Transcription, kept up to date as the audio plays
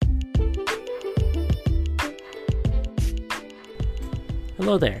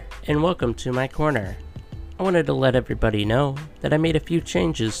Hello there, and welcome to my corner. I wanted to let everybody know that I made a few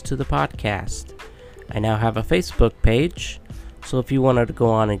changes to the podcast. I now have a Facebook page, so if you wanted to go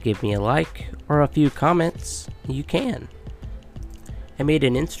on and give me a like or a few comments, you can. I made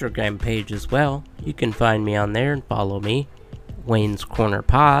an Instagram page as well. You can find me on there and follow me, Wayne's Corner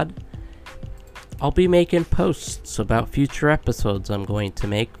Pod. I'll be making posts about future episodes I'm going to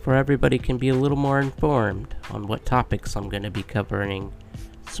make for everybody can be a little more informed on what topics I'm going to be covering.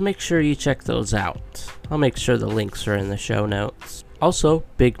 So make sure you check those out. I'll make sure the links are in the show notes. Also,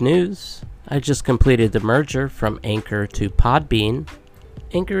 big news. I just completed the merger from Anchor to Podbean.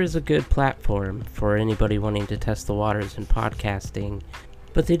 Anchor is a good platform for anybody wanting to test the waters in podcasting,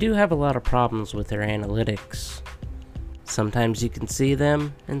 but they do have a lot of problems with their analytics. Sometimes you can see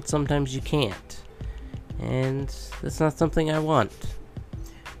them, and sometimes you can't. And that's not something I want.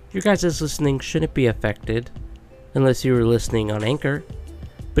 Your guys' listening shouldn't be affected, unless you were listening on Anchor.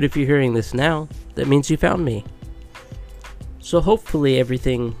 But if you're hearing this now, that means you found me. So hopefully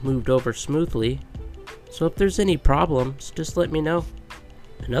everything moved over smoothly. So if there's any problems, just let me know.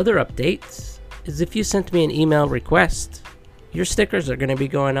 Another update is if you sent me an email request, your stickers are going to be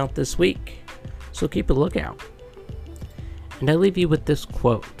going out this week. So keep a lookout. And I leave you with this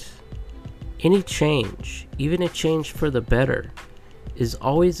quote. Any change, even a change for the better, is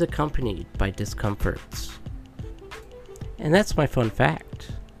always accompanied by discomforts. And that's my fun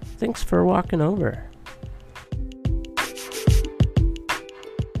fact. Thanks for walking over.